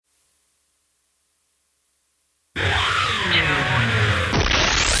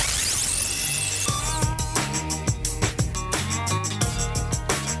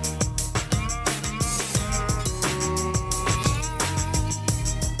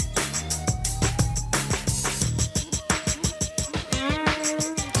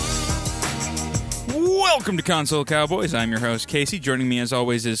Welcome to Console Cowboys. I'm your host, Casey. Joining me, as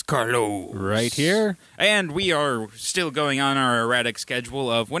always, is Carlos. Right here. And we are still going on our erratic schedule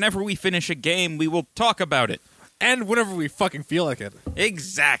of whenever we finish a game, we will talk about it. And whenever we fucking feel like it.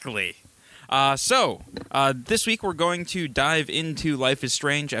 Exactly. So, this week we're going to dive into Life is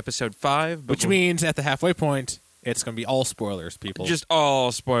Strange, Episode 5. Which means at the halfway point, it's going to be all spoilers, people. Just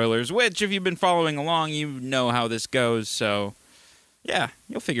all spoilers, which, if you've been following along, you know how this goes, so yeah,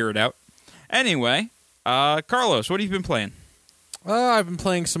 you'll figure it out. Anyway, Carlos, what have you been playing? I've been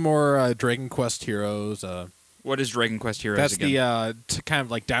playing some more Dragon Quest Heroes. What is Dragon Quest Heroes That's again? the kind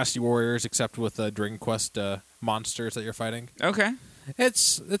of like Dynasty Warriors, except with Dragon Quest monsters that you're fighting. Okay.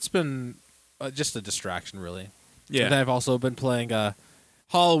 It's been just a distraction, really. Yeah. And I've also been playing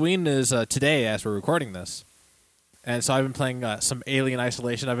Halloween is today as we're recording this. And so I've been playing some Alien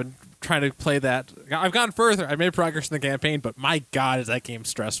Isolation. I've been trying to play that. I've gone further. I made progress in the campaign, but my God, is that game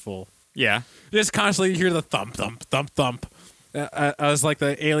stressful. Yeah. Just constantly hear the thump, thump, thump, thump. As like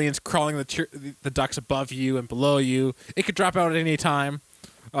the aliens crawling the ducts above you and below you. It could drop out at any time.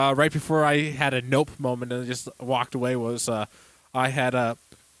 Right before I had a nope moment and just walked away was I had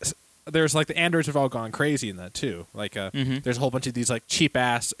there's like the androids have all gone crazy in that too. Like there's a whole bunch of these like cheap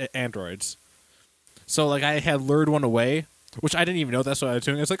ass androids. So like I had lured one away, which I didn't even know that's what I was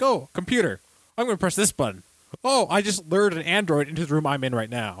doing. It's like, oh, computer, I'm going to press this button. Oh, I just lured an android into the room I'm in right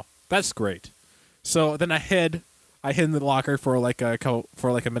now. That's great. So then I hid in the locker for like a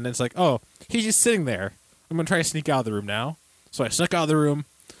minute. It's like, oh, he's just sitting there. I'm going to try to sneak out of the room now. So I snuck out of the room,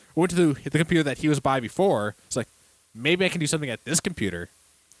 went to the computer that he was by before. It's like, maybe I can do something at this computer.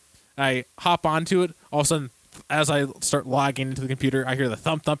 I hop onto it. All of a sudden, as I start logging into the computer, I hear the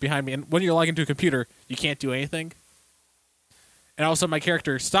thump thump behind me. And when you're logging into a computer, you can't do anything. And all of a sudden, my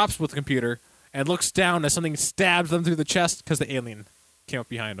character stops with the computer and looks down as something stabs them through the chest because the alien came up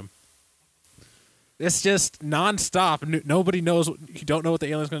behind him. It's just nonstop. Nobody knows. You don't know what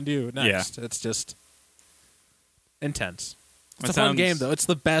the alien's going to do next. Yeah. It's just intense. It's a fun game, though. It's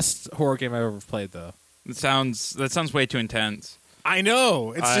the best horror game I've ever played, though. That sounds way too intense. I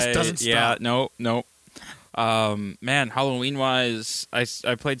know. It just doesn't stop. Yeah, no. Man, Halloween-wise, I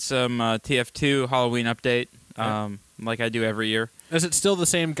played some TF2 Halloween update, like I do every year. Is it still the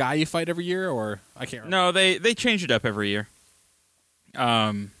same guy you fight every year, or I can't remember? No, they change it up every year.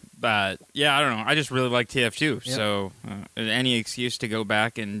 But yeah, I don't know. I just really like TF2, so any excuse to go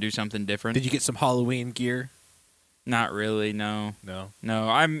back and do something different. Did you get some Halloween gear? Not really, no. No.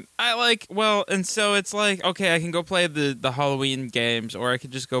 And so it's like, okay, I can go play the Halloween games, or I could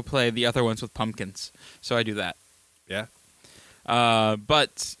just go play the other ones with pumpkins. So I do that. Yeah.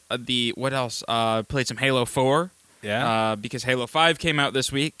 But what else? Played some Halo 4. Yeah. Because Halo 5 came out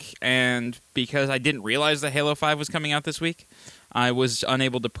this week, and because I didn't realize that Halo 5 was coming out this week, I was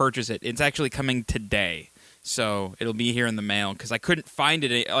unable to purchase it. It's actually coming today, so it'll be here in the mail, because I couldn't find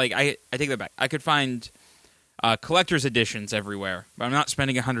it. Like, I take that back. I could find collector's editions everywhere, but I'm not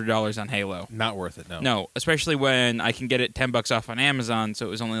spending $100 on Halo. Not worth it, no. No, especially when I can get it $10 off on Amazon, so it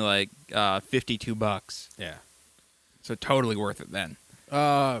was only like $52. Yeah. So totally worth it then.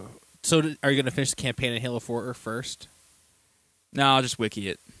 So are you going to finish the campaign in Halo 4 first? No, I'll just wiki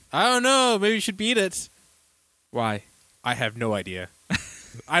it. I don't know. Maybe you should beat it. Why? I have no idea.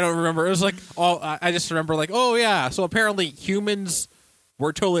 I don't remember. It was like, I just remember like, oh yeah, so apparently humans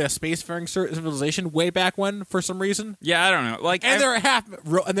were totally a spacefaring civilization way back when for some reason. Yeah, I don't know. Like, and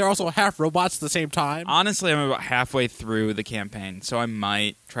they're also half robots at the same time. Honestly, I'm about halfway through the campaign, so I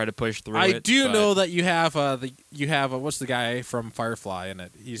might try to push through it. I do know that you have what's the guy from Firefly in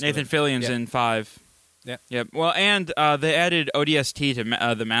it? Nathan Fillion's in 5. Yeah. Yep. Well, and they added ODST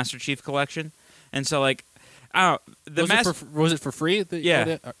to the Master Chief Collection, and so like, was it for free?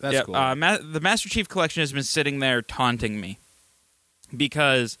 Yeah, that's cool. The Master Chief Collection has been sitting there taunting me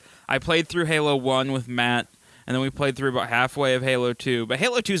because I played through Halo 1 with Matt, and then we played through about halfway of Halo 2. But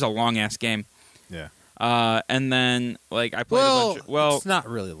Halo 2 is a long ass game. Yeah. And then like I played a bunch. Well, it's not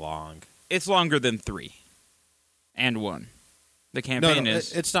really long. It's longer than 3 and 1. The campaign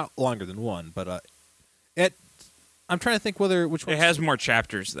is. It's not longer than 1, but I'm trying to think which one. It has more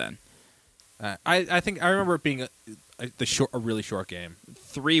chapters then. I think I remember it being a really short game.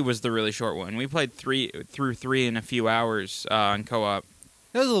 3 was the really short one. We played 3 in a few hours on co-op.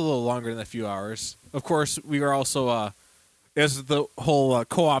 It was a little longer than a few hours. Of course, we were also there's the whole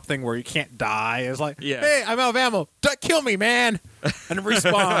co-op thing where you can't die. It's like, hey, I'm out of ammo. Kill me, man, and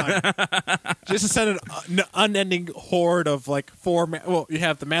respawn. Just to send an unending horde of like 4. Well, you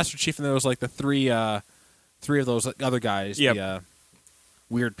have the Master Chief, and there was like the three of those other guys. Yep. The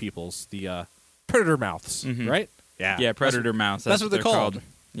weird peoples, the Predator Mouths, right? Yeah, Predator Mouths. That's what they're called.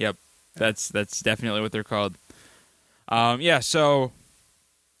 Yep. That's definitely what they're called. So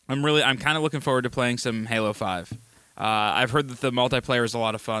I'm kind of looking forward to playing some Halo 5. I've heard that the multiplayer is a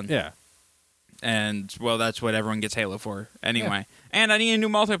lot of fun. Yeah. And, well, that's what everyone gets Halo for anyway. Yeah. And I need a new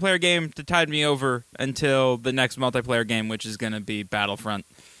multiplayer game to tide me over until the next multiplayer game, which is going to be Battlefront.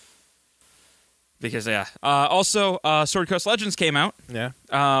 Because, also, Sword Coast Legends came out. Yeah.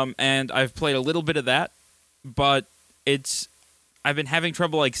 And I've played a little bit of that, but I've been having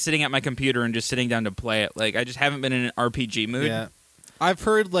trouble, like, sitting at my computer and just sitting down to play it. Like, I just haven't been in an RPG mood. Yeah. I've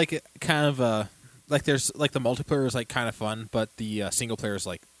heard, like, kind of, like, there's, like, the multiplayer is, like, kind of fun, but the single player is,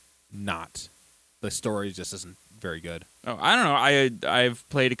 like, not. The story just isn't very good. Oh, I don't know. I've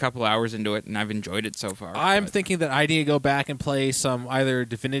played a couple hours into it, and I've enjoyed it so far. I'm thinking that I need to go back and play some either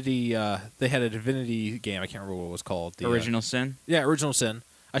Divinity. They had a Divinity game. I can't remember what it was called. The Original Sin? Yeah, Original Sin.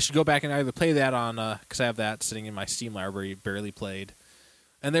 I should go back and either play that on, because I have that sitting in my Steam library, barely played.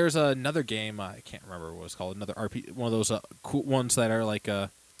 And there's another game, I can't remember what it's called, another RPG, one of those cool ones that are like kind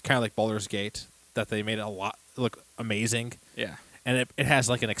of like Baldur's Gate, that they made it a lot look amazing. Yeah. And it has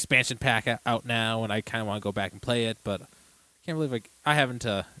like an expansion pack out now, and I kind of want to go back and play it, but I can't believe I haven't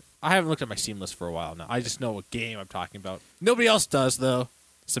looked at my Steam list for a while now. I just know what game I'm talking about. Nobody else does, though.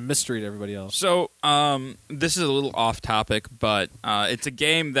 It's a mystery to everybody else. So, this is a little off topic, but it's a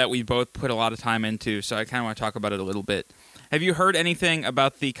game that we both put a lot of time into, so I kind of want to talk about it a little bit. Have you heard anything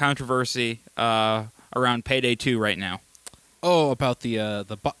about the controversy around Payday 2 right now? Oh, about the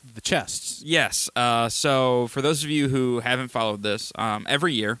chests. Yes. So, for those of you who haven't followed this,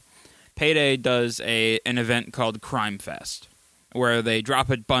 every year, Payday does an event called Crime Fest, where they drop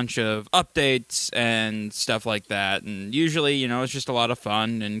a bunch of updates and stuff like that. And usually, it's just a lot of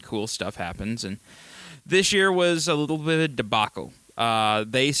fun and cool stuff happens. And this year was a little bit of a debacle.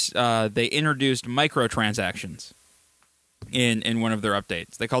 They introduced microtransactions in one of their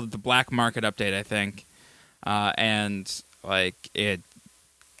updates. They called it the Black Market Update, I think. And it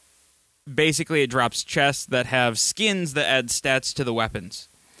drops chests that have skins that add stats to the weapons.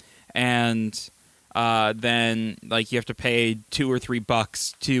 And then you have to pay $2 or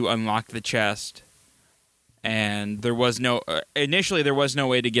 $3 to unlock the chest, and there was no initially there was no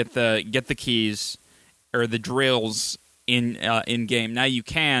way to get the keys or the drills in game. Now you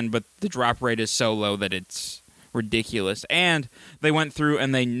can, but the drop rate is so low that it's ridiculous. And they went through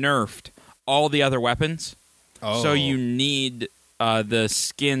and they nerfed all the other weapons, so you need the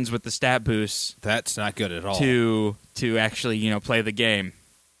skins with the stat boosts. That's not good at all. To actually play the game.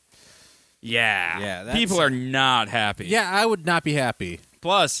 Yeah, people are not happy. Yeah, I would not be happy.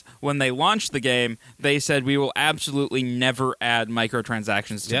 Plus, when they launched the game, they said we will absolutely never add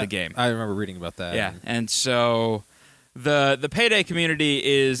microtransactions to the game. I remember reading about that. Yeah, and so the Payday community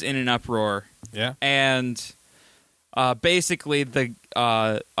is in an uproar. Yeah, and basically the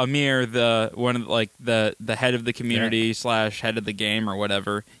Amir, the head of the community / head of the game or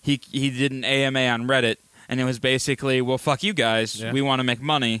whatever, he did an AMA on Reddit, and it was basically, well, fuck you guys, we want to make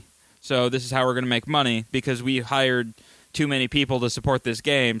money. So this is how we're going to make money, because we hired too many people to support this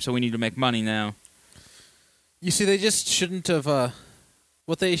game, so we need to make money now. You see, they just shouldn't have.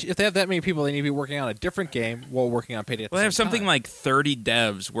 If they have that many people, they need to be working on a different game while working on Payday. They have something like 30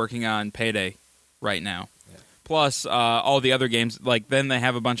 devs working on Payday right now. Yeah. Plus all the other games. Then they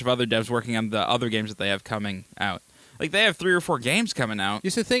have a bunch of other devs working on the other games that they have coming out. They have 3 or 4 games coming out.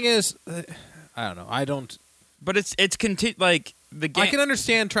 You see, the thing is, I don't know. I don't. But it's the game. I can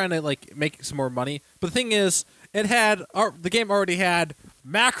understand trying to make some more money, but the thing is, the game already had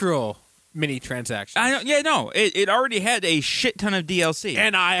macro mini transactions. It already had a shit ton of DLC,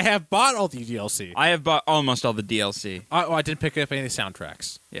 and I have bought all the DLC. I have bought almost all the DLC. I didn't pick up any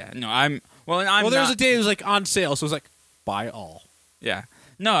soundtracks. Yeah, no, there was a day it was on sale, so it was buy all. Yeah,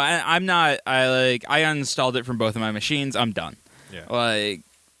 no, I'm not. I uninstalled it from both of my machines. I'm done. Yeah,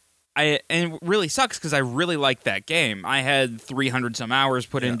 and it really sucks because I really liked that game. I had 300 some hours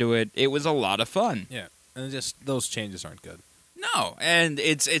put into it. It was a lot of fun. Yeah, and just those changes aren't good. No, and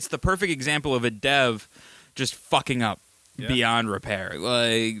it's the perfect example of a dev just fucking up beyond repair.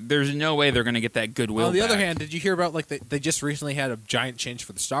 There's no way they're going to get that goodwill. On the back. other hand, did you hear about they just recently had a giant change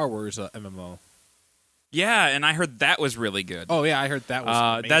for the Star Wars MMO? Yeah, and I heard that was really good. Oh yeah, I heard that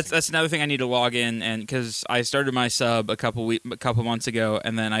was amazing. That's another thing I need to log in, and because I started my sub a couple months ago,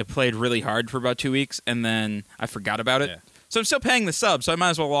 and then I played really hard for about 2 weeks, and then I forgot about it. Yeah. So I'm still paying the sub, so I might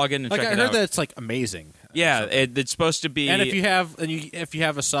as well log in and check it out. I heard that it's amazing. Yeah, it's supposed to be. And if you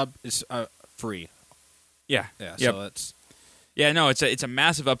have a sub, it's free. Yeah, yeah. Yep. So that's. Yeah, no, it's a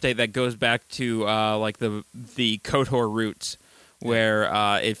massive update that goes back to the KOTOR roots, where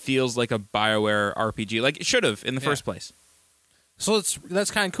it feels like a BioWare RPG, like it should have in the first place. So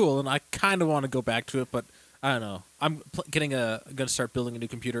that's kind of cool, and I kind of want to go back to it, but I don't know. I'm going to start building a new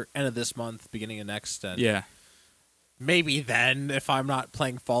computer end of this month, beginning of next, and Yeah. maybe then if I'm not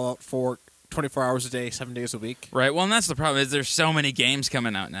playing Fallout 4 24 hours a day, 7 days a week. Right. Well, and that's the problem is there's so many games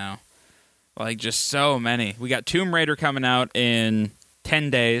coming out now. Like, just so many. We got Tomb Raider coming out in 10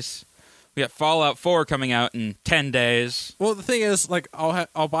 days. We got Fallout 4 coming out in 10 days. Well, the thing is, like,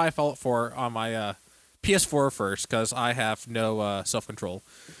 I'll buy Fallout 4 on my PS4 first because I have no self-control.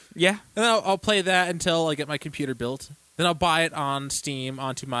 Yeah. And then I'll play that until I get my computer built. Then I'll buy it on Steam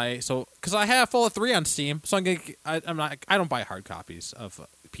onto my because I have Fallout 3 on Steam, so I don't buy hard copies of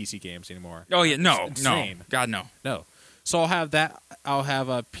PC games anymore. Oh, yeah. No. It's No. insane. God, no. No. So I'll have that. I'll have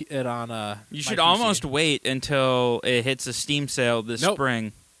it on. You my should PC. almost wait until it hits a Steam sale this Nope.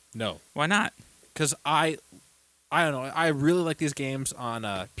 spring. No, Why not? because I don't know. I really like these games on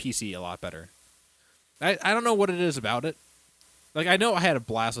PC a lot better. I don't know what it is about it. Like, I know I had a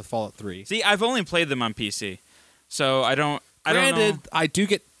blast with Fallout 3. See, I've only played them on PC, so I don't know. Granted, I do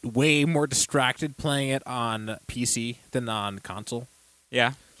get way more distracted playing it on PC than on console.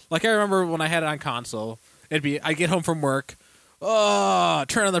 Yeah. Like, I remember when I had it on console, I get home from work, turn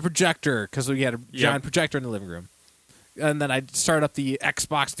on the projector, because we had a giant projector in the living room. And then I'd start up the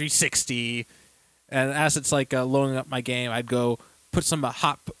Xbox 360, and as it's like loading up my game, I'd go put some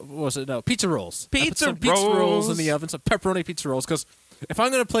pizza rolls. I put some pizza rolls in the oven, some pepperoni pizza rolls, because if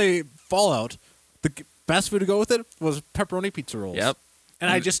I'm going to play Fallout, the best food to go with it was pepperoni pizza rolls. Yep. And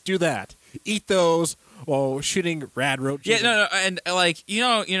I just do that. Eat those while shooting rad roaches. Yeah, no, and like you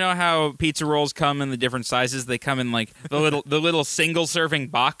know how pizza rolls come in the different sizes. They come in like the little single serving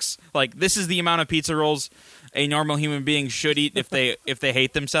box. Like, this is the amount of pizza rolls a normal human being should eat if they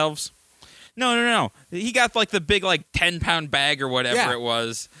hate themselves. No. He got like the big 10-pound bag or whatever it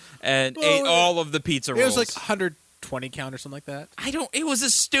was, and ate all of the pizza rolls. It was like 120 count or something like that. It was a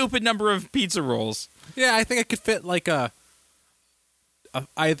stupid number of pizza rolls. Yeah, I think I could fit like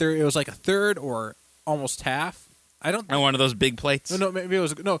either it was like a third or almost half. I don't. And one of those big plates. No, maybe it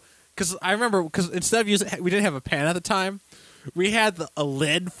was because I remember instead of we didn't have a pan at the time. We had a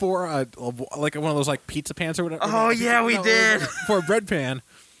lid for like one of those like pizza pans or whatever. Oh yeah, we did for a bread pan,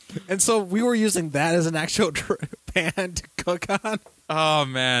 and so we were using that as an actual pan to cook on. Oh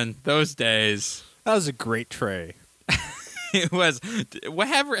man, those days. That was a great tray. It was.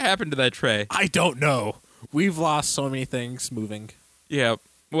 Whatever happened to that tray? I don't know. We've lost so many things moving. Yeah.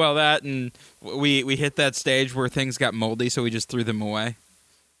 Well, that and we hit that stage where things got moldy, so we just threw them away.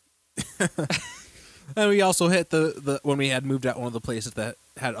 And we also hit the when we had moved out one of the places that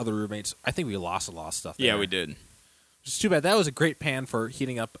had other roommates. I think we lost a lot of stuff there. Yeah, we did. It's too bad. That was a great pan for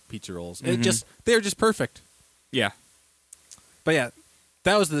heating up pizza rolls. They were just perfect. Yeah. But yeah,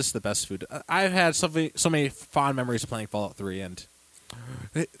 that was the best food. I've had so many fond memories of playing Fallout 3 and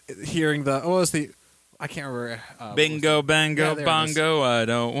hearing I can't remember. Bingo, bango, Yeah, there it is. bongo. I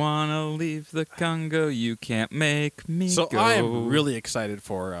don't want to leave the Congo. You can't make me So go. I am really excited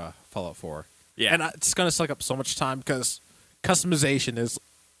for Fallout 4. Yeah. And it's going to suck up so much time because customization is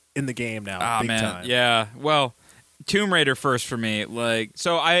in the game now. Oh big man, time. yeah. Well, Tomb Raider first for me. Like,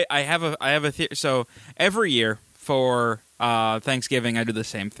 so I have a theory. So every year for Thanksgiving, I do the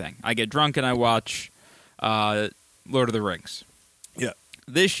same thing. I get drunk and I watch Lord of the Rings. Yeah.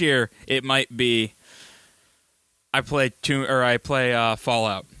 This year it might be I play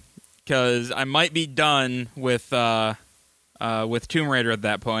Fallout because I might be done with Tomb Raider at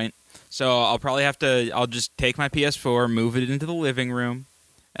that point. So I'll probably I'll just take my PS4, move it into the living room,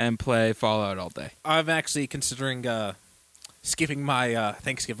 and play Fallout all day. I'm actually considering skipping my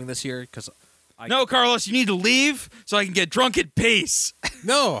Thanksgiving this year because No, Carlos, you need to leave so I can get drunk in peace.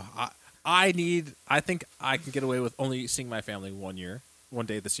 No, I think I can get away with only seeing my family one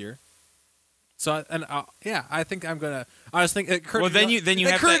day this year. So I think I'm gonna. I was thinking. It occurred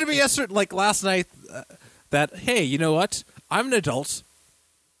to me yesterday, like last night, that hey, you know what? I'm an adult.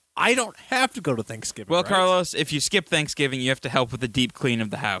 I don't have to go to Thanksgiving. Well, right? Carlos, if you skip Thanksgiving, you have to help with the deep clean of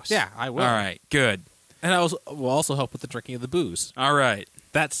the house. Yeah, I will. All right, good. And I will also help with the drinking of the booze. All right.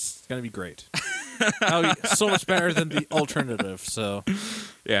 That's gonna be great. That'll be so much better than the alternative. So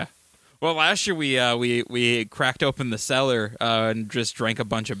yeah. Well, last year we cracked open the cellar and just drank a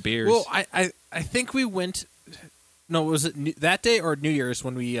bunch of beers. Well, I think we went. No, was it that day or New Year's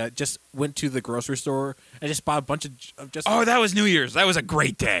when we just went to the grocery store and just bought a bunch of just. Oh, that was New Year's. That was a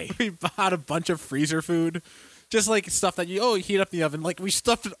great day. We bought a bunch of freezer food, just like stuff that you heat up in the oven. Like we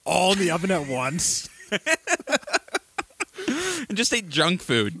stuffed it all in the oven at once. And just ate junk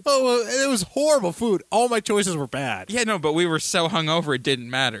food. Oh, well, it was horrible food. All my choices were bad. Yeah, no, but we were so hungover it didn't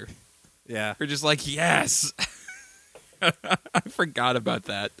matter. Yeah. We're just like, yes. I forgot about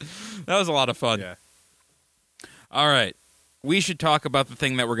that. That was a lot of fun. Yeah. All right. We should talk about the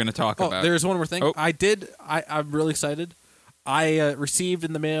thing that we're going to talk about. There's one more thing. Oh. I'm really excited. I received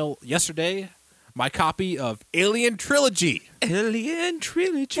in the mail yesterday my copy of Alien Trilogy Alien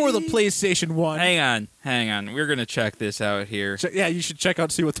Trilogy. for the PlayStation 1. Hang on. We're going to check this out here. Yeah, you should check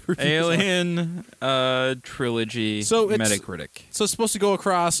out, see what the reviews are. Alien Trilogy So it's- Metacritic. So it's supposed to go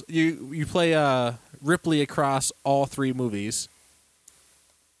across, you play Ripley across all 3 movies.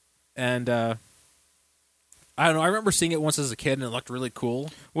 And I don't know, I remember seeing it once as a kid and it looked really cool.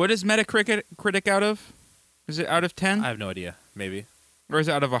 What is Metacritic out of? Is it out of 10? I have no idea. Maybe. Or is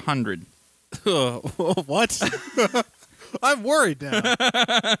it out of 100? What? I'm worried now.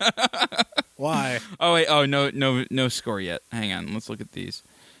 Why? Oh, wait. Oh, no score yet. Hang on. Let's look at these.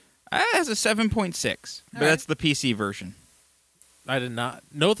 It has a 7.6, but that's the PC version. I did not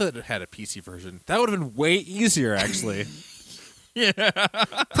know that it had a PC version. That would have been way easier, actually. Yeah.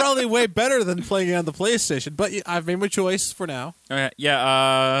 Probably way better than playing it on the PlayStation, but I've made my choice for now.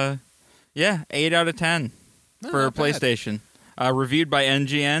 Yeah, 8 out of 10 for not bad. PlayStation. Reviewed by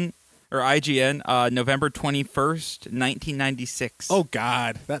IGN, November 21st, 1996. Oh,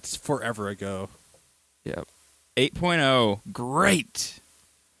 God. That's forever ago. Yep. 8.0. Great.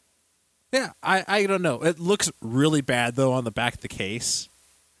 Yeah, I don't know. It looks really bad, though, on the back of the case.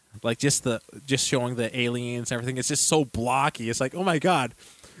 Like, just showing the aliens and everything. It's just so blocky. It's like, oh, my God.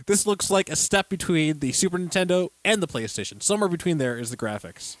 This looks like a step between the Super Nintendo and the PlayStation. Somewhere between there is the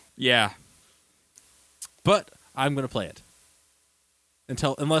graphics. Yeah. But I'm going to play it.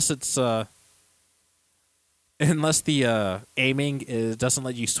 Unless the aiming doesn't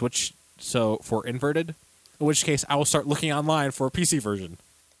let you switch for inverted, in which case I will start looking online for a PC version.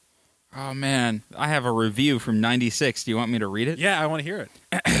 Oh, man. I have a review from 96. Do you want me to read it? Yeah, I want to hear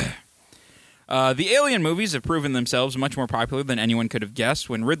it. The Alien movies have proven themselves much more popular than anyone could have guessed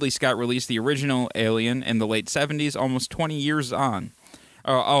when Ridley Scott released the original Alien in the late 70s, almost 20 years on.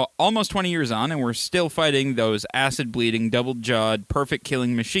 Almost 20 years on, and we're still fighting those acid-bleeding, double-jawed,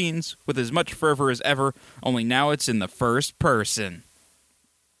 perfect-killing machines with as much fervor as ever, only now it's in the first person.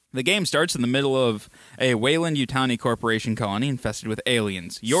 The game starts in the middle of a Weyland-Yutani Corporation colony infested with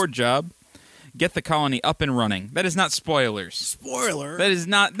aliens. Your job? Get the colony up and running. That is not spoilers. Spoiler. That is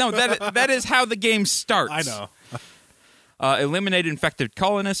not... No, that is how the game starts. I know. Eliminate infected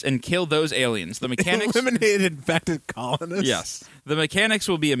colonists and kill those aliens. The mechanics... Eliminated infected colonists? Yes. The mechanics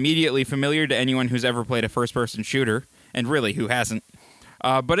will be immediately familiar to anyone who's ever played a first-person shooter, and really, who hasn't?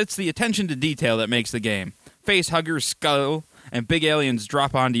 But it's the attention to detail that makes the game. Face huggers scuttle, and big aliens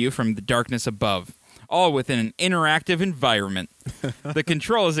drop onto you from the darkness above, all within an interactive environment. The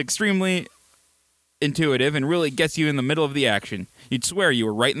control is extremely intuitive and really gets you in the middle of the action. You'd swear you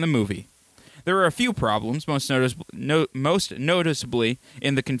were right in the movie. There are a few problems, most noticeably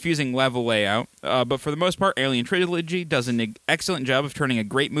in the confusing level layout, but for the most part, Alien Trilogy does an excellent job of turning a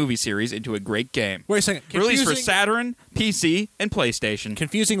great movie series into a great game. Wait a second. Released for Saturn, PC, and PlayStation.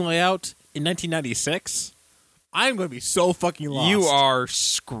 Confusing layout in 1996? I'm going to be so fucking lost. You are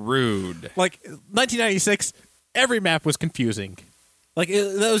screwed. Like, 1996, every map was confusing. Like,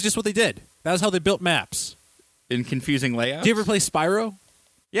 that was just what they did. That was how they built maps. In confusing layouts? Do you ever play Spyro?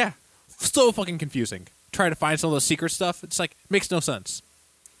 Yeah. So fucking confusing. Try to find some of the secret stuff. It's like, makes no sense.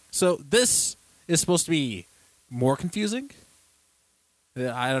 So this is supposed to be more confusing?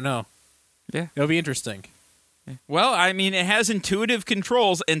 I don't know. Yeah. It'll be interesting. Well, I mean, it has intuitive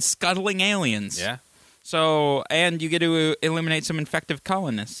controls and scuttling aliens. Yeah. So, and you get to eliminate some infective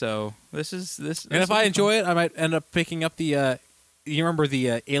colonists. So, this. And if I enjoy it, I might end up picking up the. You remember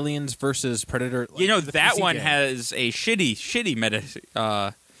the Aliens versus Predator? You know, the that PC one game. has a shitty meta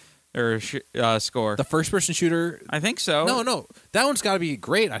score. The first-person shooter. I think so. No, that one's got to be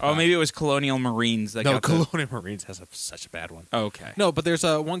great. I Oh, thought. maybe it was Colonial Marines that got the... Colonial Marines has such a bad one. Okay. No, but there's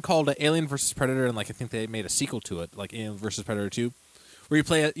one called Alien versus Predator, and I think they made a sequel to it, like Alien versus Predator 2, where you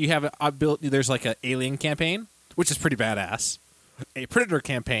play it. You have there's like an Alien campaign, which is pretty badass. A Predator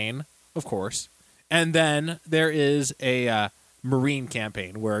campaign, of course, and then there is a Marine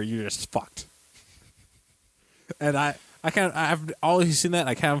campaign where you're just fucked. And I've always seen that.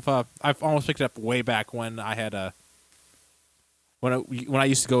 I've almost picked it up way back when I had when I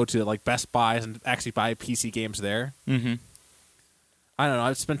used to go to like Best Buys and actually buy PC games there. Mm-hmm. I don't know.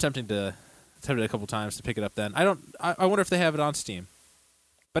 It's been tempted a couple times to pick it up. Then I wonder if they have it on Steam.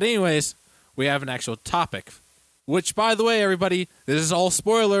 But anyways, we have an actual topic, which, by the way, everybody, this is all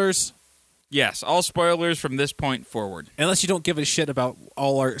spoilers. Yes, all spoilers from this point forward. Unless you don't give a shit about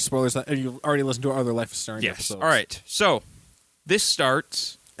all our spoilers that you already listened to our other Life is Strange Yes. episodes. All right. So, this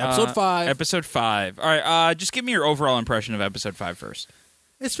starts Episode 5. Episode 5. All right, just give me your overall impression of episode 5 first.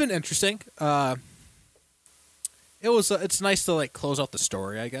 It's been interesting. It's nice to like close out the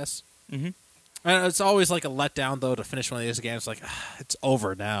story, I guess. Mm-hmm. And it's always like a letdown though to finish one of these again. It's like it's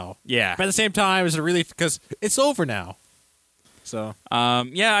over now. Yeah. But at the same time, it's a relief because it's over now. So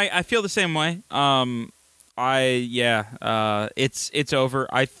yeah, I feel the same way. It's over.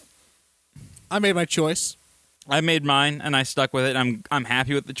 I made my choice. I made mine and I stuck with it. I'm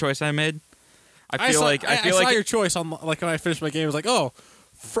happy with the choice I made. I saw your choice on like when I finished my game. It was like,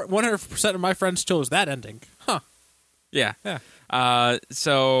 100% of my friends chose that ending. Huh. Yeah. Yeah.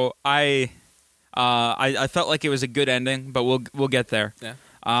 So I felt like it was a good ending, but we'll get there. Yeah.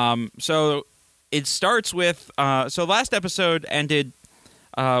 So it starts with so last episode ended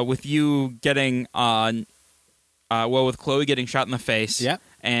with you getting with Chloe getting shot in the face. Yeah.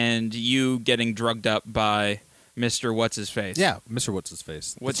 And you getting drugged up by Mr. What's-His-Face. Yeah, Mr.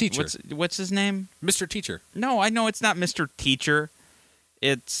 What's-His-Face. The teacher. What's his name? Mr. Teacher. No, I know it's not Mr. Teacher.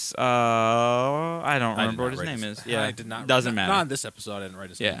 It's I don't remember what his name is. Yeah, I did not. Doesn't matter. Not on this episode. I didn't write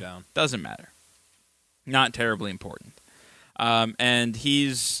his name down. Doesn't matter. Not terribly important. And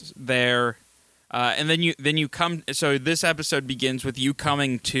he's there, and then you come. So this episode begins with you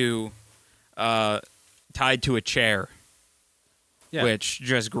coming to, tied to a chair. Yeah. Which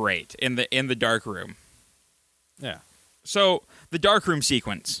just great in the dark room. Yeah. So the dark room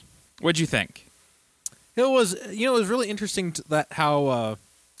sequence. What'd you think? It was really interesting how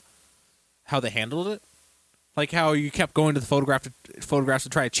they handled it, like how you kept going to the photographs to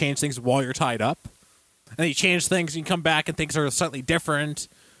try to change things while you're tied up, and then you change things and you come back and things are slightly different.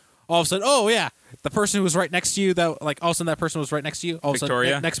 All of a sudden, oh yeah, the person who was right next to you, all of a sudden that person was right next to you. All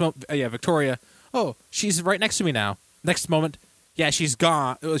Victoria. Of a sudden, Victoria. Oh, she's right next to me now. Next moment, yeah, she's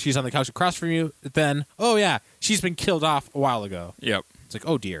gone. She's on the couch across from you. Then, oh yeah, she's been killed off a while ago. Yep. It's like,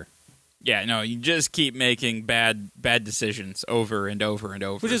 oh dear. Yeah, no, you just keep making bad decisions over and over and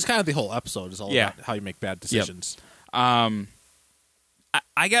over. Which is kind of the whole episode, is all about how you make bad decisions. Yep.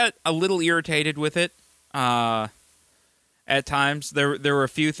 I got a little irritated with it at times. There were a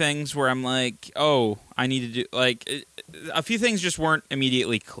few things where I'm like, oh, I need to do... Like, a few things just weren't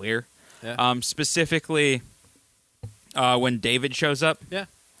immediately clear. Yeah. Specifically, when David shows up. Yeah.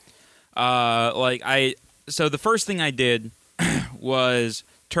 So the first thing I did was...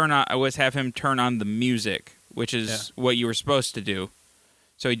 have him turn on the music, which is what you were supposed to do,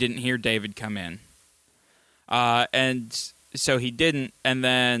 so he didn't hear David come in. And so he didn't, and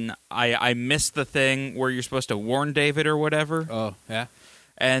then I missed the thing where you're supposed to warn David or whatever. Oh, yeah.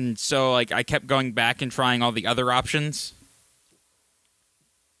 And so I kept going back and trying all the other options.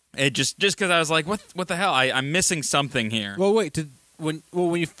 It just because I was like, what the hell? I'm missing something here. Well, wait. When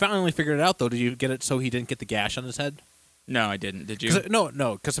you finally figured it out, though, did you get it so he didn't get the gash on his head? No, I didn't. Did you?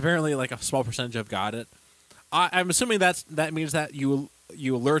 No, because apparently like a small percentage have got it. I'm assuming that means that you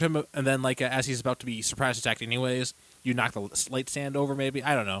alert him, and then like as he's about to be surprise attacked anyways, you knock the light stand over. Maybe,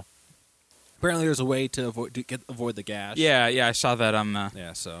 I don't know. Apparently, there's a way to avoid the gash. Yeah, I saw that on the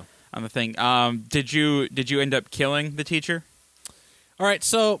on the thing. Did you end up killing the teacher? All right,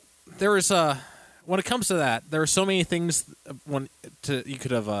 so there was when it comes to that, there are so many things you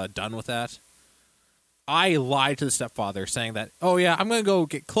could have done with that. I lied to the stepfather saying that, oh yeah, I'm going to go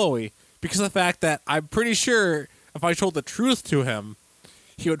get Chloe because of the fact that I'm pretty sure if I told the truth to him,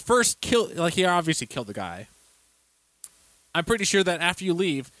 he would first kill, like he obviously killed the guy. I'm pretty sure that after you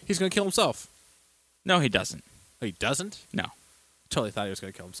leave, he's going to kill himself. No, he doesn't. Oh, he doesn't? No. Totally thought he was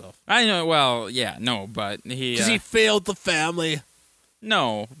going to kill himself. I know, well, yeah, no, but he... Because he failed the family.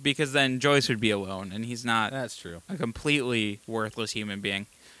 No, because then Joyce would be alone, and he's not... That's true. A completely worthless human being.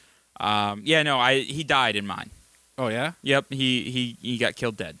 He died in mine. Oh yeah? Yep, he got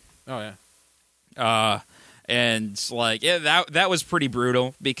killed dead. Oh yeah. And like that was pretty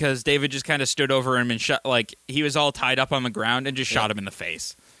brutal because David just kind of stood over him and shot, like he was all tied up on the ground and just shot him in the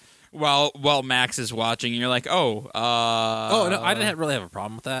face. While Max is watching, and you're like, oh no, I didn't really have a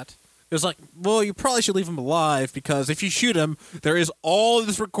problem with that. It was like, well, you probably should leave him alive because if you shoot him, there is all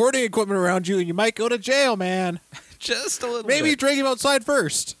this recording equipment around you, and you might go to jail, man. Just a little. Maybe bit. drag him outside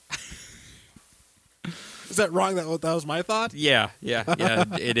first. Is that wrong? That was my thought? Yeah,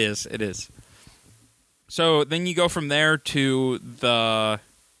 it is. So then you go from there to the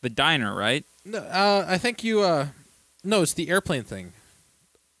diner, right? No, I think you. No, it's the airplane thing.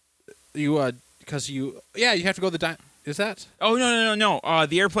 Because you have to go to the diner. Is that? Oh no.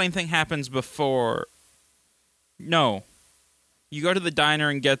 The airplane thing happens before. No, you go to the diner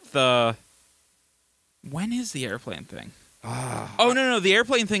and get the. When is the airplane thing? Oh no, the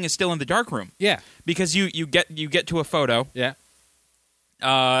airplane thing is still in the dark room. Yeah, because you get to a photo. Yeah,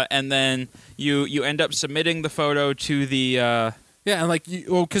 and then you end up submitting the photo to the Yeah, and like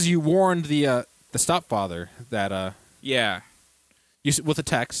because you warned the stepfather that with a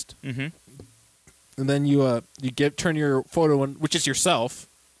text, Mm-hmm. and then you turn your photo in, which is yourself.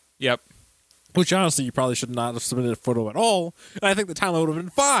 Yep. Which honestly, you probably should not have submitted a photo at all, and I think the timeline would have been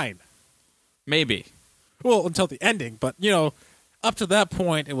fine. Maybe. Well, until the ending, but up to that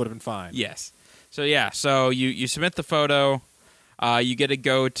point, it would have been fine. Yes. So you submit the photo. You get to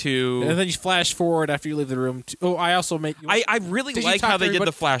go to. And then you flash forward after you leave the room. I also make. I really like how they did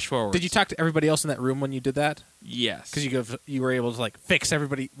the flash forward. Did you talk to everybody else in that room when you did that? Yes. Because you were able to fix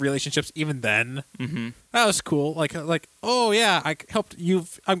everybody relationships even then. Mm-hmm. That was cool. Like oh yeah, I helped you.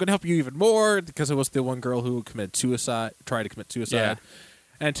 I'm going to help you even more because it was the one girl who tried to commit suicide. Yeah.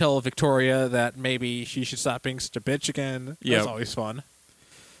 And tell Victoria that maybe she should stop being such a bitch again. Yep. That's always fun.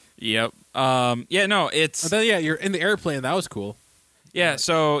 Yep. Yeah. No. It's. And then you're in the airplane. That was cool. Yeah.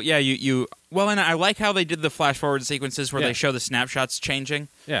 So you. Well, and I like how they did the flash forward sequences where they show the snapshots changing.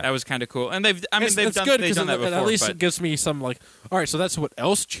 Yeah. That was kind of cool. And they've done good that before. At least it gives me some all right. So that's what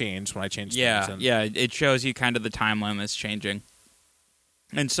else changed when I changed. Yeah. Yeah. It shows you kind of the timeline that's changing.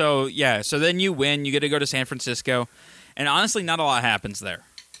 And so so then you win. You get to go to San Francisco, and honestly, not a lot happens there.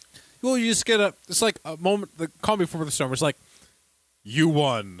 Well, you just get it's like a moment. The Calm Before the Storm was like, you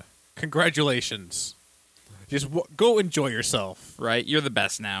won. Congratulations. Just go enjoy yourself. Right? You're the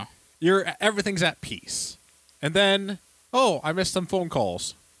best now. Everything's at peace. And then, I missed some phone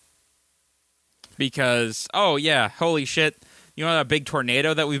calls. Because, holy shit. You know that big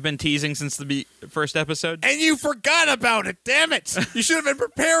tornado that we've been teasing since the first episode? And you forgot about it, damn it! You should have been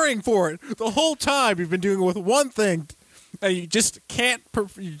preparing for it. The whole time you've been doing it with one thing, and you just can't,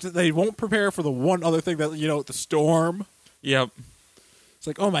 they won't prepare for the one other thing that, the storm. Yep. It's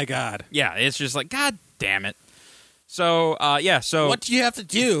like, oh my god. Yeah, it's just like, god damn it. So, so... What do you have to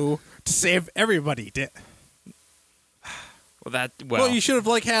do to save everybody? Well, you should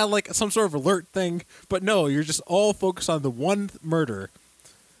have had some sort of alert thing, but no, you're just all focused on the one murder.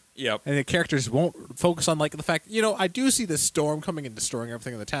 Yep. And the characters won't focus on the fact, I do see this storm coming and destroying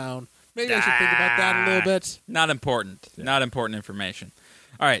everything in the town. Maybe I should think about that a little bit. Not important. Yeah. Not important information.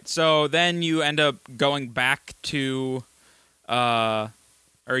 All right, so then you end up going back to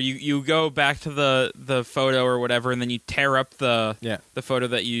or you go back to the photo or whatever, and then you tear up the photo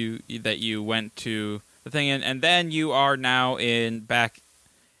that you went to the thing in, and then you are now back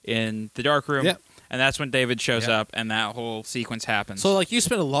in the dark room, and that's when David shows up, and that whole sequence happens. So you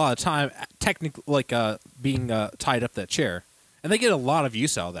spend a lot of time technically being tied up that chair, and they get a lot of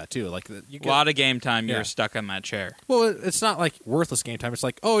use out of that too. You get a lot of game time. You're stuck on that chair. Well, it's not worthless game time. It's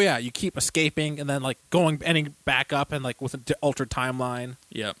you keep escaping and then ending back up and with an altered timeline.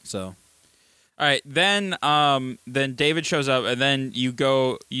 Yep. So. All right, then David shows up, and then you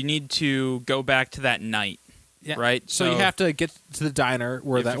need to go back to that night, right? So you have to get to the diner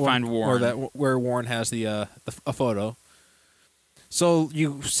where find Warren, where Warren has a photo. So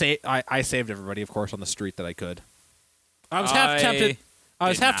I saved everybody, of course, on the street that I could. I was half tempted.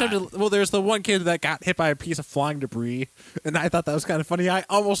 Well, there's the one kid that got hit by a piece of flying debris, and I thought that was kind of funny. I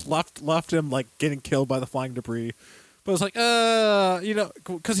almost left him getting killed by the flying debris. But I was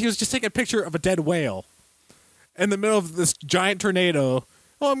because he was just taking a picture of a dead whale in the middle of this giant tornado.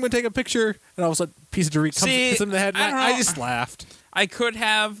 Oh, I'm going to take a picture, and all of a sudden, a piece of debris hits him in the head. And I just laughed. I could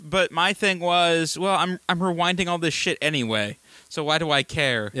have, but my thing was, well, I'm rewinding all this shit anyway, so why do I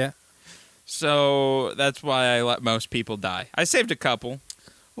care? Yeah. So that's why I let most people die. I saved a couple.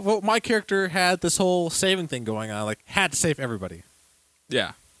 Well, my character had this whole saving thing going on, had to save everybody.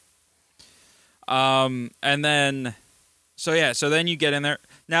 Yeah. And then. So then you get in there.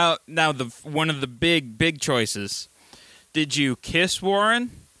 Now one of the big choices. Did you kiss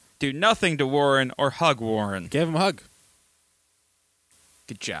Warren, do nothing to Warren, or hug Warren? Gave him a hug.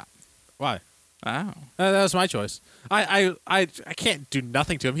 Good job. Why? Oh. That was my choice. I can't do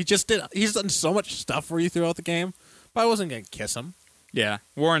nothing to him. He's done so much stuff for you throughout the game, but I wasn't going to kiss him. Yeah.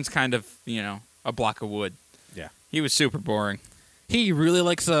 Warren's kind of, a block of wood. Yeah. He was super boring. He really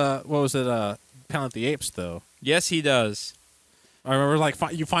likes, Planet of the Apes, though. Yes, he does. I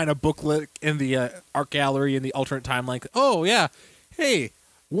remember, you find a booklet in the art gallery in the alternate timeline. Oh, yeah. Hey,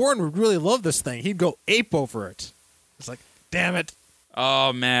 Warren would really love this thing. He'd go ape over it. It's damn it.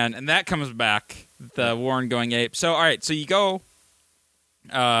 Oh, man. And that comes back, the Warren going ape. So, all right. So you go,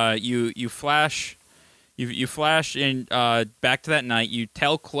 you flash, you flash in back to that night. You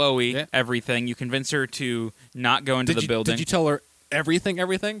tell Chloe everything. You convince her to not go into the building. Did you tell her everything?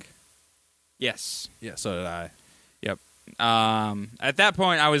 Yes. Yeah, so did I. Yep. At that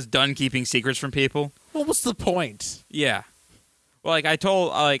point, I was done keeping secrets from people. Well, what's the point? Yeah. Well, I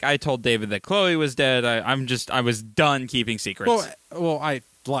told David that Chloe was dead. I was done keeping secrets Well, I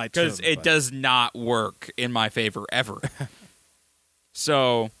lied to him. because it does not work in my favor ever.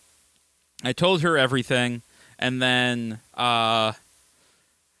 So I told her everything, and then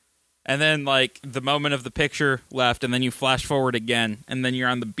like the moment of the picture left, and then you flash forward again, and then you're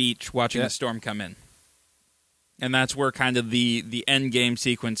on the beach watching the storm come in. And that's where kind of the end game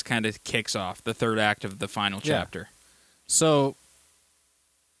sequence kind of kicks off, the third act of the final chapter. So,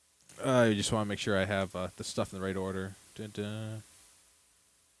 I just want to make sure I have the stuff in the right order. Dun-dun.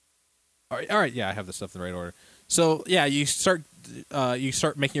 All right, yeah, I have the stuff in the right order. So, yeah, you start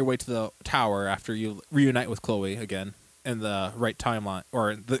making your way to the tower after you reunite with Chloe again in the right timeline,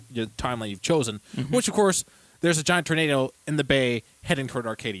 or the timeline you've chosen, which, of course, there's a giant tornado in the bay heading toward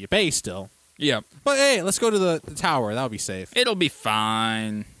Arcadia Bay still. Yep. But, hey, let's go to the tower. That'll be safe. It'll be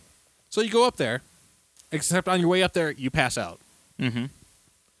fine. So you go up there, except on your way up there, you pass out. Mm-hmm.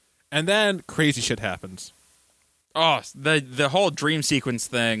 And then crazy shit happens. Oh, the whole dream sequence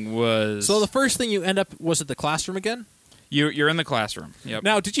thing was... So the first thing you end up was at the classroom again? You're in the classroom. Yep.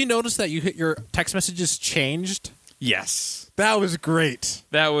 Now, did you notice that your text messages changed? Yes. That was great.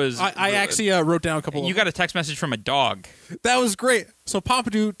 That was... I actually wrote down a couple You got a text message from a dog. That was great. So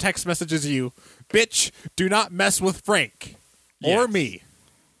Pompidou text messages you, "Bitch, do not mess with Frank. Or Yes. me.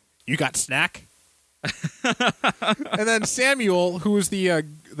 You got snack?" And then Samuel, who is the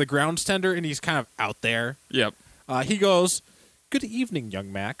grounds tender, and he's kind of out there. Yep. He goes, "Good evening,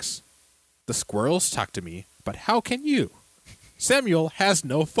 young Max. The squirrels talk to me, but how can you? Samuel has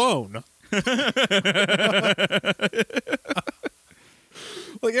no phone."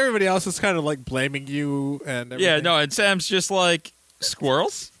 Like everybody else is kind of like blaming you and everything. Yeah, no, and Sam's just like,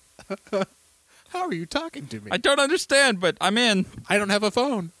 squirrels? How are you talking to me? I don't understand, but I'm in. I don't have a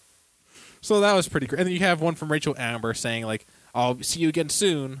phone. So that was pretty great. And then you have one from Rachel Amber saying like, "I'll see you again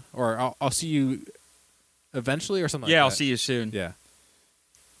soon," or I'll see you eventually," or something like that. Yeah, I'll see you soon. Yeah.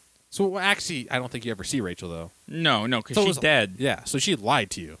 So well, actually, I don't think you ever see Rachel though. No, because So it she's was- dead. Yeah, so she lied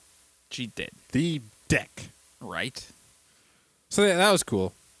to you. She did. The dick. Right? So yeah, that was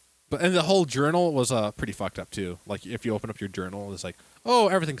cool. And the whole journal was pretty fucked up too. Like if you open up your journal, it's like, oh,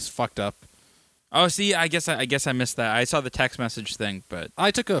 everything's fucked up. Oh, see, I guess I missed that. I saw the text message thing, but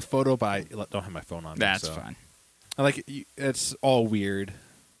I took a photo, but I don't have my phone on me. that's so. fine. I like it's all weird.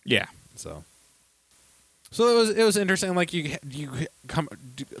 Yeah. So it was interesting. Like you come,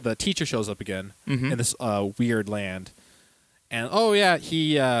 the teacher shows up again Mhm. in this weird land, and oh yeah,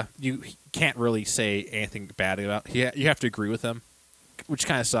 you can't really say anything bad about. You have to agree with him, which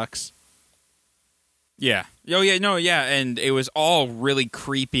kind of sucks. Yeah. Oh, yeah, no, yeah, and it was all really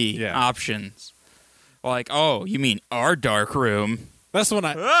creepy Yeah. options. Like, oh, you mean our dark room? That's the one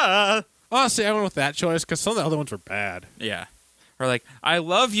I honestly I went with that choice because some of the other ones were bad. Yeah. Or like, I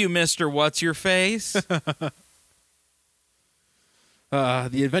love you, Mr. What's-Your-Face.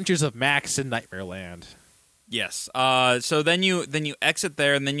 The Adventures of Max in Nightmare Land. Yes. So then you exit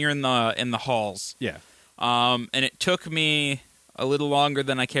there, and then you're in the halls. Yeah. And it took me a little longer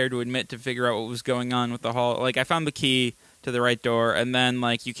than I care to admit to figure out what was going on with the hall. Like, I found the key to the right door, and then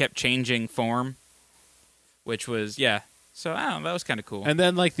like you kept changing form, which was So I don't know, that was kind of cool. And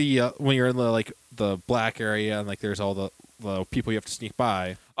then like the when you're in the black area and like there's all the people you have to sneak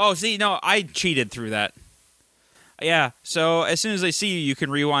by. Oh, see, no, I cheated through that. Yeah, so as soon as they see you, you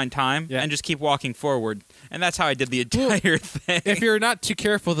can rewind time and just keep walking forward. And that's how I did the entire thing. If you're not too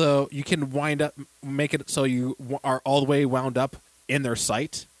careful, though, you can make it so you are all the way wound up in their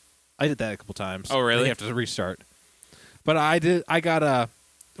sight. I did that a couple times. Oh, really? You have to restart. But I got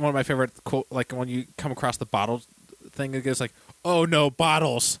one of my favorite quote, like when you come across the bottle thing, it goes like, "Oh no,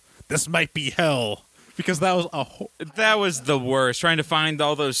 bottles! This might be hell." Because that was that was the worst, trying to find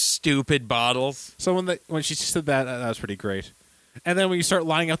all those stupid bottles. So when she said that was pretty great. And then when you start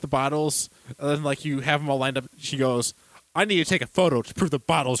lining up the bottles, and then like you have them all lined up, she goes, "I need to take a photo to prove the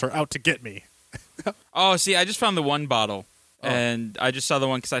bottles are out to get me." Oh, see, I just found the one bottle, and I just saw the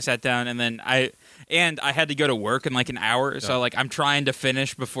one because I sat down, and then I had to go to work in like an hour, so like I'm trying to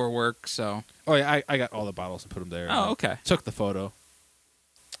finish before work. So Oh yeah, I got all the bottles and put them there. Oh, okay. Took the photo.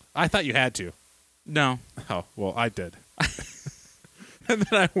 I thought you had to. no, Oh well, I did. And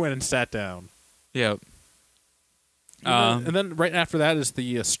then I went and sat down. yep. And then right after that is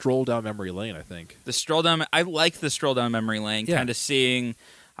the stroll down memory lane. I think. The stroll down. I liked the stroll down memory lane. Yeah. Kind of seeing,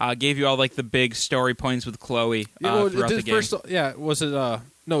 gave you all like the big story points with Chloe throughout the game. First, was it?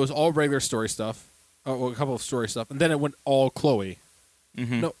 No, it was all regular story stuff. Well, a couple of story stuff, and then it went all Chloe.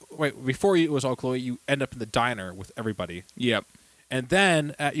 Mhm. No, wait. Before it was all Chloe, you end up in the diner with everybody, Yep. and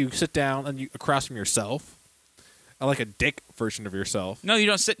then you sit down and you across from yourself, like a dick version of yourself. No, you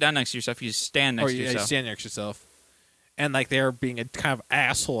don't sit down next to yourself. You stand next to You yourself. stand next to yourself. And like they're being a kind of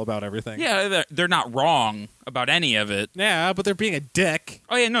asshole about everything. Yeah, they're not wrong about any of it. Yeah, but they're being a dick.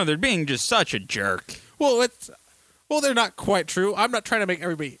 Oh yeah, no, they're being just such a jerk. Well, they're not quite true. I'm not trying to make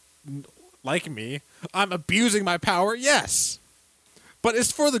everybody like me. I'm abusing my power, yes. But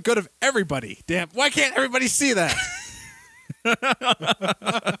it's for the good of everybody. Damn, why can't everybody see that?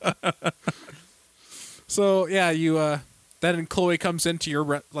 So, yeah, you then Chloe comes into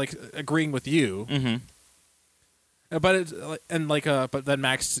your agreeing with you. Mm-hmm. But then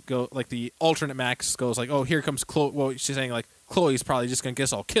Max the alternate Max goes like, "Oh, here comes Chloe." Well, she's saying like Chloe's probably just going to get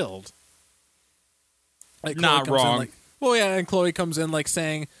us all killed. Like, Not wrong. And Chloe comes in like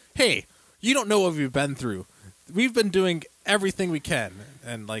saying, "Hey, you don't know what we've been through. We've been doing everything we can."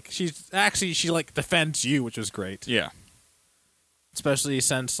 And like she defends you, which was great. Yeah. Especially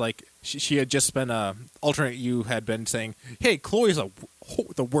since like she had just been alternate you had been saying, "Hey, Chloe's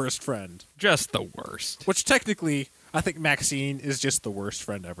the worst friend." Just the worst. Which technically, I think Maxine is just the worst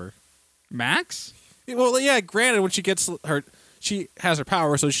friend ever. Max? Well, yeah, granted, when she gets she has her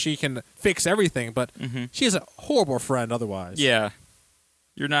power, so she can fix everything, but she is a horrible friend otherwise. Yeah.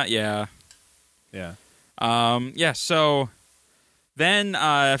 You're not, yeah. Yeah. Yeah, so then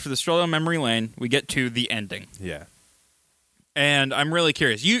after the stroll down memory lane, we get to the ending. Yeah. And I'm really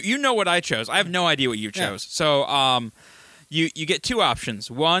curious. You know what I chose. I have no idea what you chose. Yeah. So you get two options.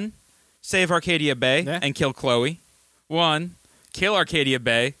 One, save Arcadia Bay and kill Chloe. One, kill Arcadia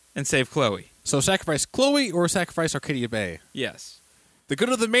Bay and save Chloe. So sacrifice Chloe or sacrifice Arcadia Bay? Yes. The good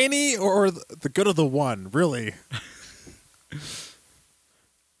of the many or the good of the one, really?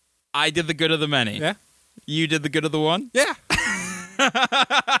 I did the good of the many. Yeah. You did the good of the one? Yeah.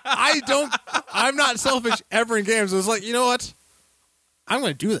 I'm not selfish ever in games. It was like, you know what? I'm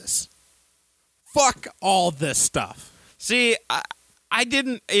going to do this. Fuck all this stuff. See, I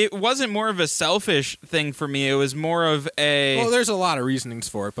didn't. It wasn't more of a selfish thing for me. It was more of a. Well, there's a lot of reasonings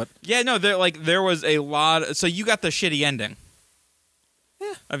for it, but yeah, no, there was a lot. So you got the shitty ending.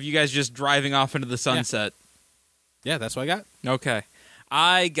 Yeah. Of you guys just driving off into the sunset. Yeah, that's what I got. Okay,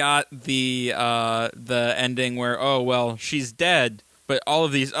 I got the ending where she's dead, but all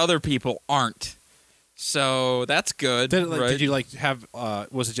of these other people aren't. So that's good. Right? Did you have?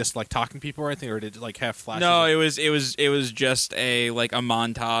 Was it just like talking to people or anything, or did it have flashes? No, it was just a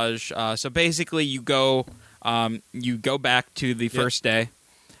montage. So basically, you go back to the first day,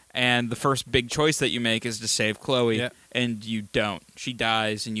 and the first big choice that you make is to save Chloe, and you don't. She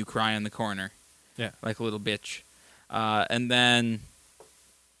dies, and you cry in the corner, like a little bitch. And then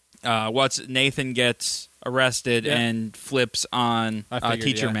Nathan gets arrested and flips on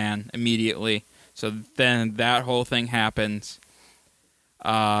Teacher Man immediately. So then that whole thing happens,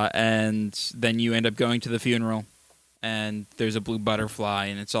 and then you end up going to the funeral, and there's a blue butterfly,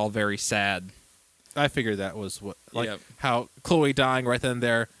 and it's all very sad. I figured that was how Chloe dying right then and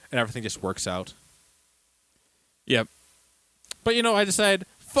there, and everything just works out. Yep. But I decided,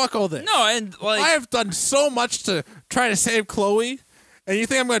 fuck all this. No, and I have done so much to try to save Chloe, and you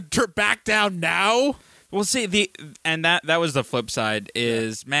think I'm going to trip back down now? Well, see, that was the flip side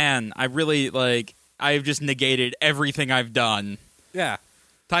is, man, I really, I've just negated everything I've done. Yeah.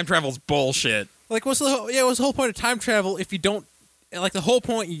 Time travel's bullshit. What's the whole point of time travel if you don't, the whole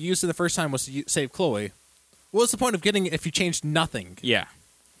point you used it the first time was to save Chloe. What's the point of getting it if you changed nothing? Yeah.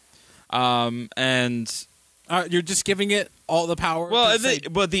 And... you're just giving it all the power? Well,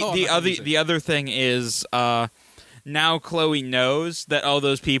 the other thing is, now Chloe knows that all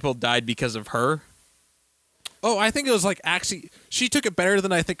those people died because of her. Oh, I think it was actually she took it better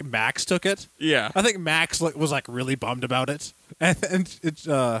than I think Max took it. Yeah, I think Max was really bummed about it, and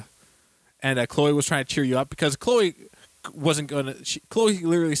Chloe was trying to cheer you up because Chloe wasn't going to. Chloe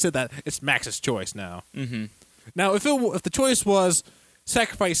literally said that it's Max's choice now. Mm-hmm. Now, if the choice was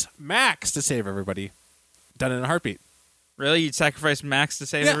sacrifice Max to save everybody, done in a heartbeat. Really, you'd sacrifice Max to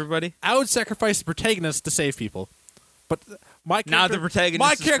save everybody? I would sacrifice the protagonist to save people, but my character, not the protagonist.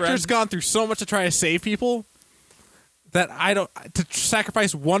 My character's gone through so much to try to save people. That I don't to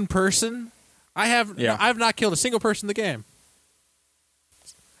sacrifice one person. I've not killed a single person in the game.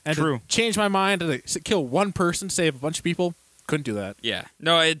 And True. To change my mind to kill one person, save a bunch of people, couldn't do that. Yeah.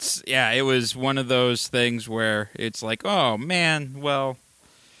 No, it was one of those things where it's like, oh man, well.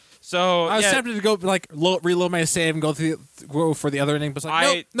 So I was tempted to go reload my save and go for the other ending, but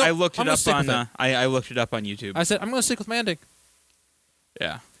I looked it up on I looked it up on YouTube. I said I'm going to stick with my ending.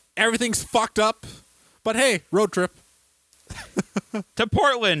 Yeah. Everything's fucked up, but hey, road trip. To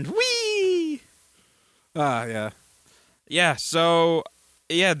Portland. Whee! Yeah. Yeah, so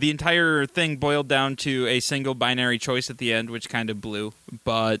yeah, the entire thing boiled down to a single binary choice at the end, which kind of blew.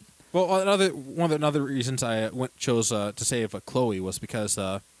 But Well, one of the other reasons I chose to save Chloe was because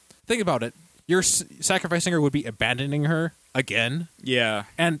think about it, you're sacrificing her would be abandoning her again, yeah,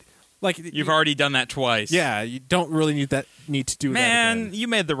 and like you've already done that twice. yeah, you don't really need to do that Man, again. you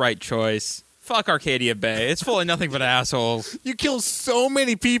made the right choice. Fuck Arcadia Bay. It's full of nothing but assholes. You kill so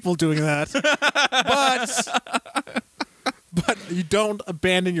many people doing that, but you don't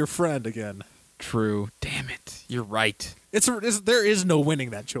abandon your friend again. True. Damn it. You're right. There is no winning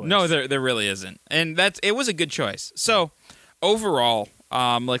that choice. No, there really isn't. And it was a good choice. So, overall,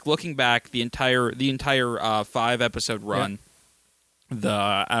 like looking back the entire 5-episode run,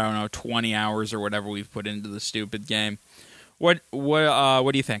 the 20 hours or whatever we've put into the stupid game. What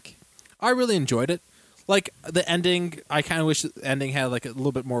do you think? I really enjoyed it. Like the ending, I kind of wish the ending had like a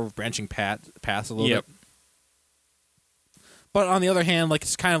little bit more of a branching path a little bit. But on the other hand, like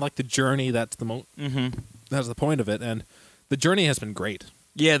it's kind of like the journey that's that's the point of it, and the journey has been great.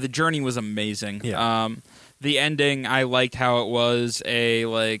 Yeah, the journey was amazing. Yeah. The ending, I liked how it was there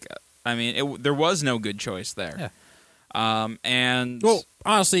was no good choice there. Yeah. And Well,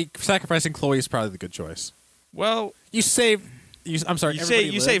 honestly, sacrificing Chloe is probably the good choice. well, You save. I'm sorry.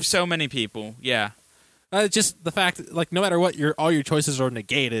 you save so many people. Yeah. Just the fact, that, like, no matter what, all your choices are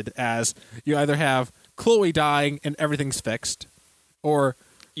negated as you either have Chloe dying and everything's fixed, or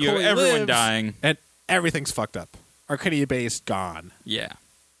You have Chloe everyone lives dying. and everything's fucked up. Arcadia Bay is gone. Yeah.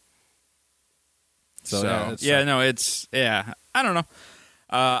 So, I don't know.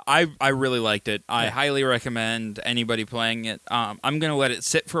 I really liked it. I highly recommend anybody playing it. I'm gonna let it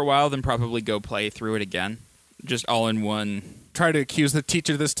sit for a while, then probably go play through it again, just all in one. Try to accuse the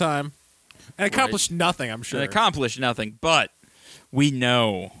teacher this time, and accomplish nothing. I'm sure. It accomplished nothing, but we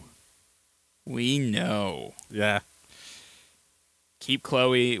know. Yeah. Keep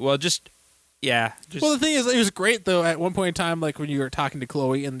Chloe. Well, just. Well, the thing is, it was great though. At one point in time, like when you were talking to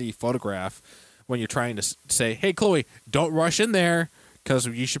Chloe in the photograph, when you're trying to say, "Hey, Chloe, don't rush in there, because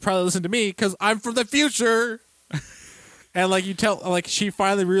you should probably listen to me, because I'm from the future." And like she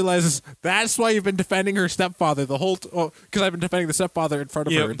finally realizes that's why you've been defending her stepfather the whole. Because I've been defending the stepfather in front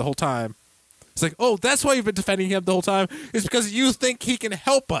of her the whole time. It's like, oh, that's why you've been defending him the whole time. It's because you think he can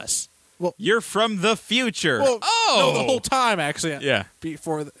help us. Well, you're from the future. no, the whole time actually. Yeah.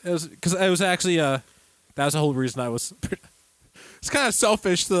 Before it was actually that was the whole reason I was. It's kind of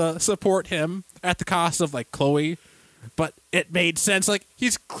selfish to support him at the cost of like Chloe, but it made sense. Like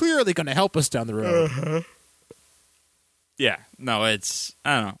he's clearly going to help us down the road. Yeah. No, it's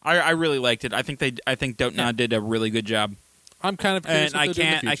I don't know. I really liked it. I think Don't Nod did a really good job. I'm kind of curious And what they'll do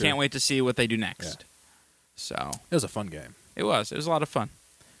in the future. I can't wait to see what they do next. Yeah. So It was a fun game. It was a lot of fun.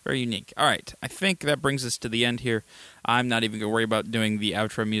 Very unique. All right. I think that brings us to the end here. I'm not even going to worry about doing the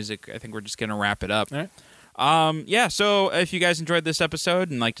outro music. I think we're just going to wrap it up. All right. So if you guys enjoyed this episode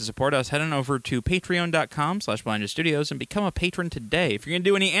and like to support us, head on over to patreon.com/blindnewsstudios and become a patron today. If you're going to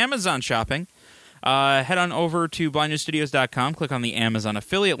do any Amazon shopping, head on over to blindnewsstudios.com, click on the Amazon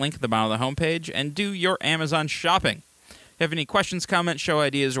affiliate link at the bottom of the homepage, and do your Amazon shopping. If you have any questions, comments, show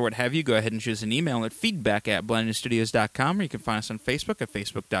ideas, or what have you, go ahead and choose an email at feedback@blindnewsstudios.com, or you can find us on Facebook at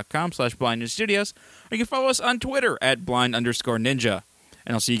facebook.com/blindnewsstudios, or you can follow us on Twitter at blind_ninja.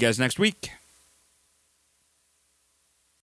 And I'll see you guys next week.